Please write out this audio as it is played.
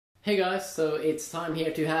Hey guys, so it's time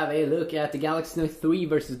here to have a look at the Galaxy Note 3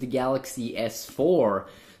 versus the Galaxy S4.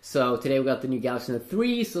 So today we got the new Galaxy Note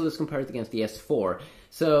 3, so let's compare it against the S4.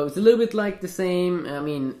 So it's a little bit like the same. I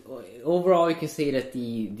mean, overall you can see that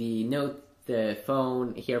the Note, the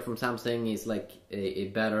phone here from Samsung is like a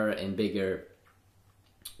better and bigger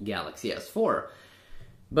Galaxy S4.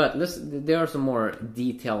 But there are some more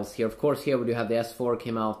details here. Of course, here we do have the S4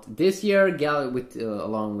 came out this year,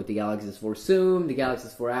 along with the Galaxy S4 Zoom, the Galaxy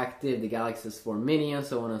S4 Active, the Galaxy S4 Mini, and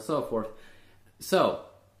so on and so forth. So,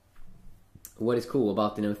 what is cool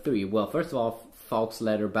about the Note 3? Well, first of all, Fox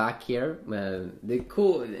leather back here. You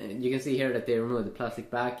can see here that they removed the plastic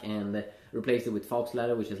back and replaced it with Fox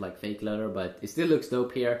leather, which is like fake leather, but it still looks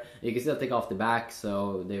dope here. You can still take off the back,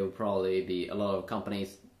 so there will probably be a lot of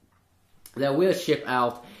companies that will ship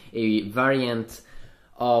out a variant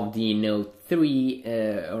of the Note 3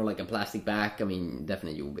 or like a plastic back. I mean,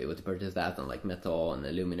 definitely you will be able to purchase that on like metal and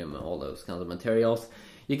aluminum and all those kinds of materials.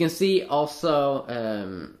 You can see also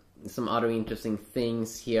some other interesting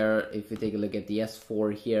things here. If you take a look at the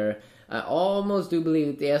S4 here, I almost do believe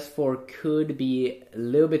that the S4 could be a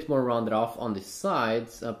little bit more rounded off on the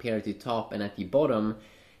sides up here at the top and at the bottom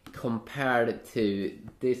compared to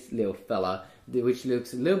this little fella, which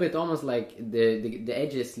looks a little bit almost like the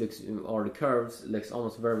edges or the curves looks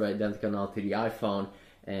almost very identical now to the iPhone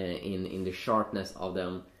in the sharpness of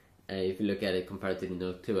them. If you look at it compared to the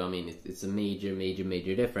Note 2, I mean it's a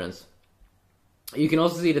major difference. You can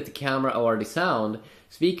also see that the camera or the sound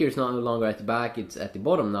speaker is no longer at the back, it's at the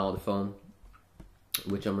bottom now of the phone,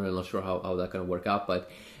 which I'm really not sure how that's gonna work out. But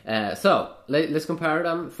so let's compare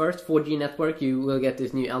them. First, 4G network. You will get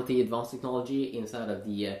this new LTE advanced technology inside of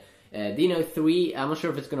the Note 3. I'm not sure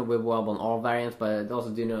if it's going to be available on all variants, but I also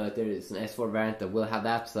do know that there is an S4 variant that will have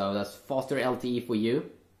that, so that's faster LTE for you.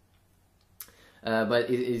 But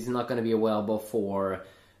it is not going to be available for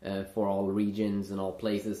all regions and all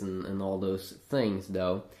places and all those things,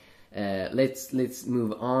 though. Let's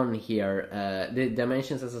move on here. The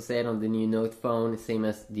dimensions, as I said, on the new Note phone, same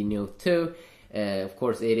as the Note 2. Of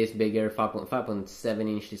course, it is bigger,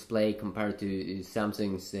 5.7-inch display compared to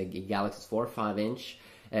Samsung's Galaxy S4 5-inch.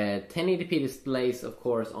 1080p displays, of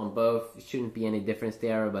course, on both. Shouldn't be any difference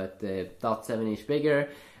there, but 0.7-inch bigger.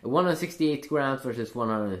 168 grams versus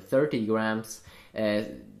 130 grams.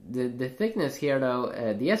 The thickness here, though,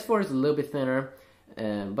 the S4 is a little bit thinner,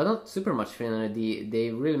 but not super much thinner.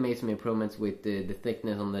 They really made some improvements with the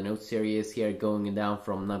thickness on the Note series here, going down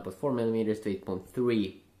from 9.4mm to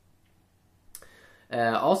 8.3.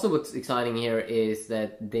 Also, what's exciting here is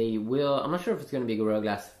that they will, I'm not sure if it's going to be Gorilla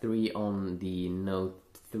Glass 3 on the Note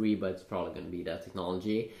 3, but it's probably going to be that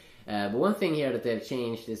technology. But one thing here that they've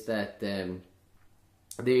changed is that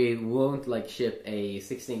they won't like ship a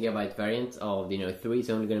 16GB variant of the Note 3. It's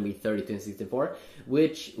only going to be 32 and 64,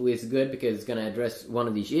 which is good because it's going to address one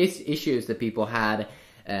of these issues that people had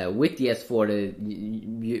with the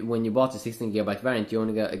S4. When you bought the 16GB variant, you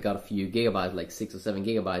only got a few gigabytes, like 6 or 7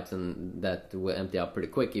 gigabytes, and that will empty out pretty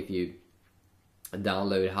quick if you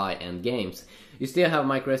download high-end games. You still have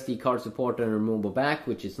microSD card support and removable back,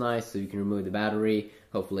 which is nice, so you can remove the battery,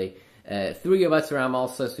 hopefully. 3GB RAM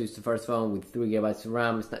also, so it's the first phone with 3GB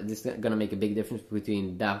RAM. This is gonna make a big difference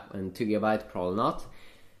between that and 2GB, probably not.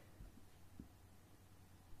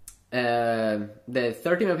 The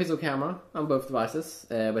 30-megapixel camera on both devices,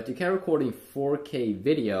 but you can record in 4K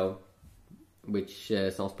video, which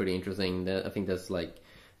sounds pretty interesting. I think that's like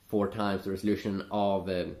 4 times the resolution of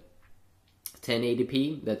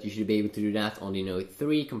 1080p, that you should be able to do that on the Note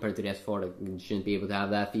 3 compared to the S4 that you shouldn't be able to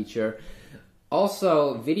have that feature.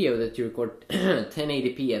 Also, video that you record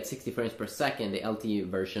 1080p at 60 frames per second, the LTE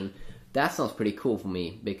version, that sounds pretty cool for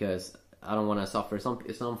me because I don't want to suffer.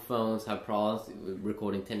 Some phones have problems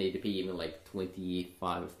recording 1080p even like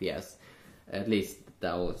 25 FPS. At least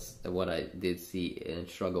that was what I did see and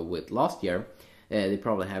struggle with last year. They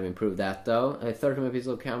probably have improved that though.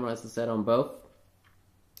 30-megapixel camera, as I said, on both.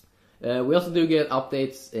 We also do get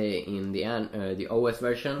updates in the OS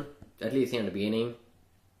version, at least here in the beginning.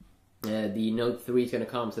 The Note 3 is going to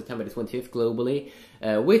come September the 25th globally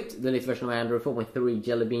with the latest version of Android 4.3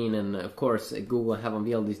 Jelly Bean, and of course Google have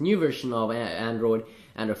unveiled this new version of Android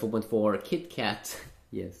 4.4 KitKat.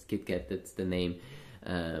 Yes, KitKat, that's the name.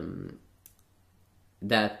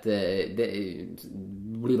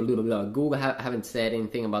 Google haven't said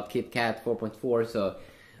anything about KitKat 4.4, so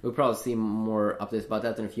we'll probably see more updates about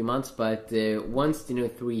that in a few months. But once the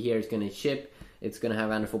Note 3 here is going to ship, it's going to have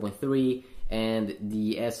Android 4.3, and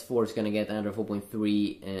the S4 is going to get Android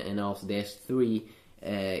 4.3, and also the S3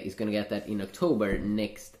 is going to get that in October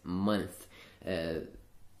next month.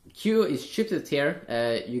 Q is chipset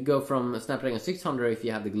here. You go from Snapdragon 600 if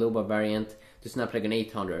you have the global variant to Snapdragon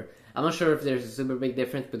 800. I'm not sure if there's a super big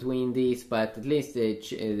difference between these, but at least the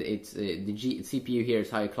CPU here is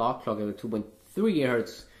higher clock over 2.3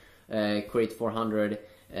 GHz, Core 400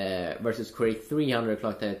 versus Core 300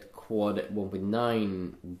 clocked at quad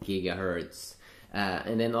 1.9 GHz.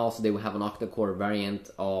 And then also they will have an octa-core variant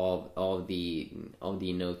of the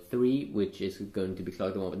Note 3, which is going to be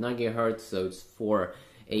clocked at 1.9 GHz. So it's 4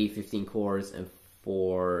 A15 cores and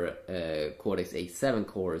 4 Cortex A7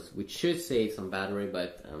 cores, which should save some battery,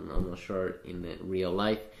 but I'm not sure in real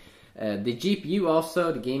life. The GPU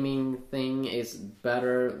also, the gaming thing is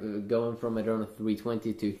better, going from Adreno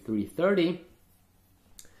 320 to 330.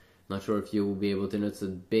 Not sure if you will be able to notice a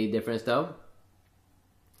big difference though.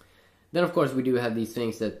 Then of course we do have these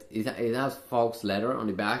things that it has Fox leather on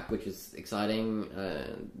the back, which is exciting.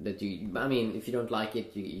 I mean, if you don't like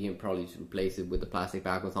it, you can probably just replace it with a plastic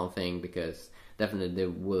back or something, because definitely there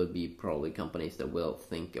will be probably companies that will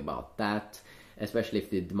think about that, especially if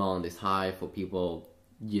the demand is high for people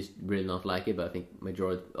just really not like it, but I think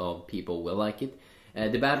majority of people will like it.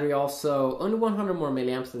 The battery also only 100 more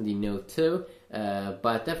milliamps than the Note 2,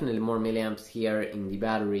 but definitely more milliamps here in the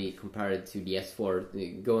battery compared to the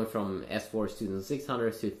S4, going from S4's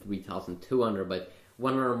 2600 to 3200, but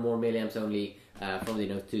 100 more milliamps only from the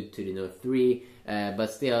Note 2 to the Note 3, but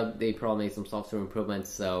still they probably made some software improvements,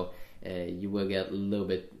 so you will get a little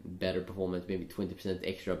bit better performance, maybe 20%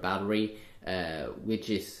 extra battery, which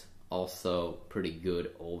is also pretty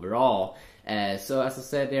good overall. So as I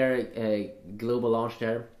said there, a global launch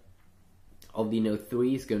there of the Note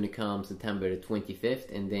 3 is going to come September the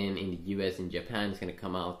 25th, and then in the US and Japan it's going to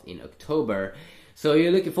come out in October. So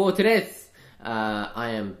you're looking forward to this?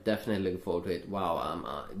 I am definitely looking forward to it.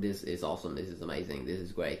 Wow, this is awesome, this is amazing, this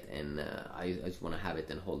is great, and I just want to have it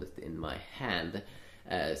and hold it in my hand.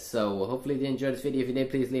 So hopefully you enjoyed this video. If you did,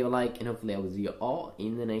 please leave a like, and hopefully I will see you all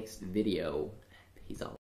in the next video. Peace out.